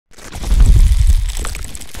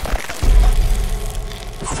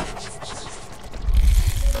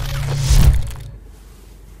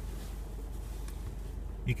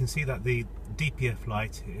can see that the DPF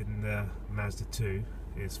light in the Mazda 2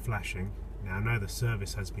 is flashing. Now I know the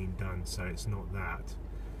service has been done, so it's not that,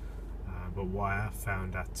 but what I have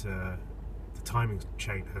found that the timing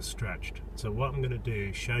chain has stretched. So what I'm going to do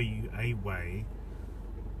is show you a way,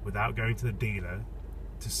 without going to the dealer,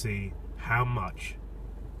 to see how much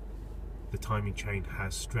the timing chain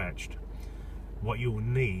has stretched. What you'll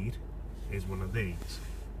need is one of these.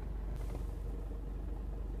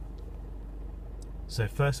 So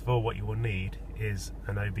first of all, what you will need is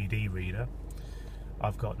an OBD reader.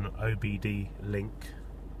 I've got an OBD Link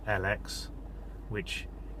LX, which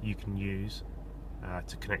you can use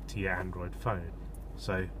to connect to your Android phone.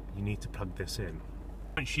 So you need to plug this in.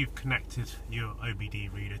 Once you've connected your OBD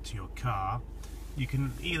reader to your car, you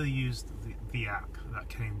can either use the app that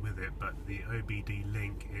came with it, but the OBD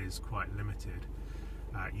Link is quite limited.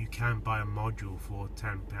 You can buy a module for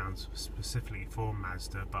 £10 specifically for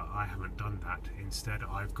Mazda, but I haven't done that. Instead,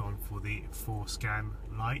 I've gone for the 4-scan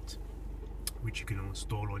light, which you can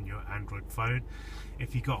install on your Android phone.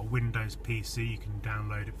 If you've got a Windows PC, you can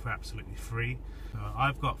download it for absolutely free.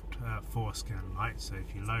 I've got 4-scan light, so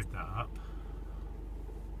if you load that up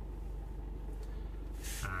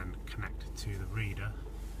and connect it to the reader,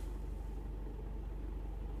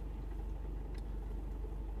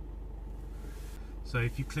 so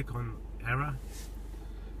if you click on error,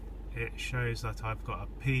 it shows that I've got a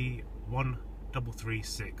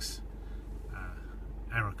P1336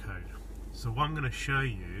 error code. So what I'm going to show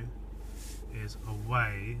you is a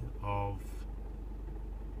way of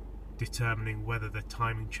determining whether the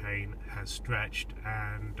timing chain has stretched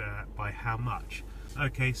and by how much.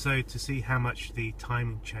 Okay, so to see how much the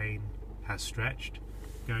timing chain has stretched,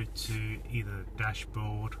 go to either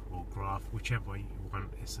dashboard or graph, whichever you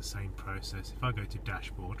want. It's the same process. If I go to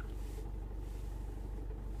dashboard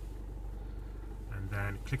and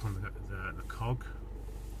then click on the cog,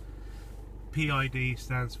 PID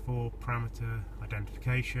stands for parameter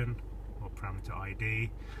identification or parameter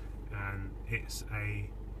ID, and it's a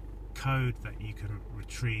code that you can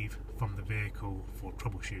retrieve from the vehicle for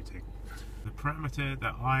troubleshooting. The parameter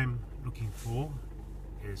that I'm looking for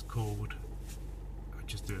is called, I'll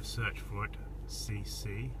just do a search for it,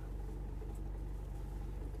 CC.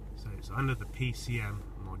 So it's under the PCM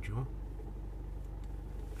module,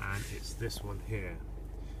 and it's this one here.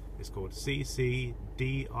 It's called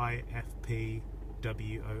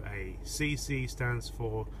CC-DIFP-WOA. CC stands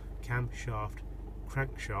for camshaft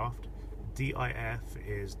crankshaft, DIF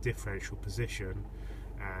is differential position,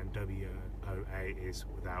 and WOA is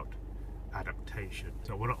without adaptation.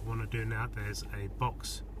 So what I want to do now, there's a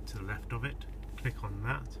box to the left of it. Click on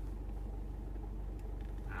that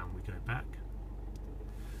and we go back.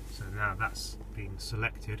 So now that's being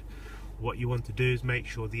selected. What you want to do is make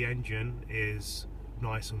sure the engine is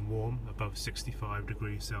nice and warm, above 65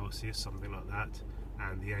 degrees Celsius, something like that,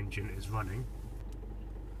 and the engine is running.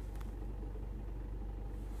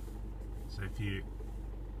 So if you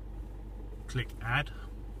click add,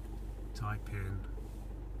 type in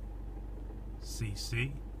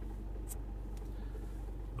CC,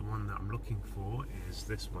 the one that I'm looking for is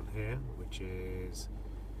this one here, which is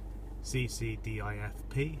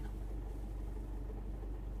CCDIFP.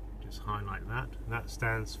 Just highlight that. That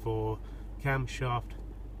stands for camshaft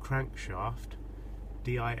crankshaft,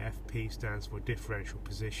 DIFP stands for differential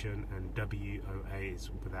position, and WOA is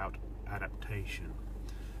without adaptation.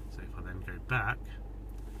 So if I then go back,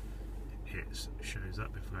 it shows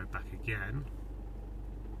up. If I go back again,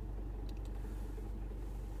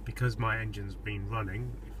 because my engine's been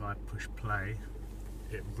running, if I push play,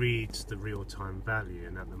 it reads the real-time value,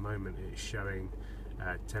 and at the moment it's showing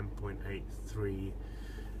 10.83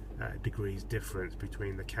 degrees difference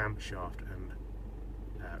between the camshaft and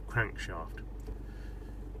crankshaft.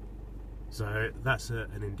 So that's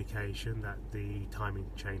an indication that the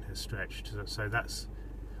timing chain has stretched. So that's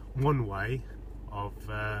one way of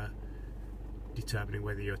determining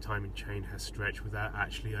whether your timing chain has stretched without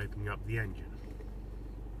actually opening up the engine.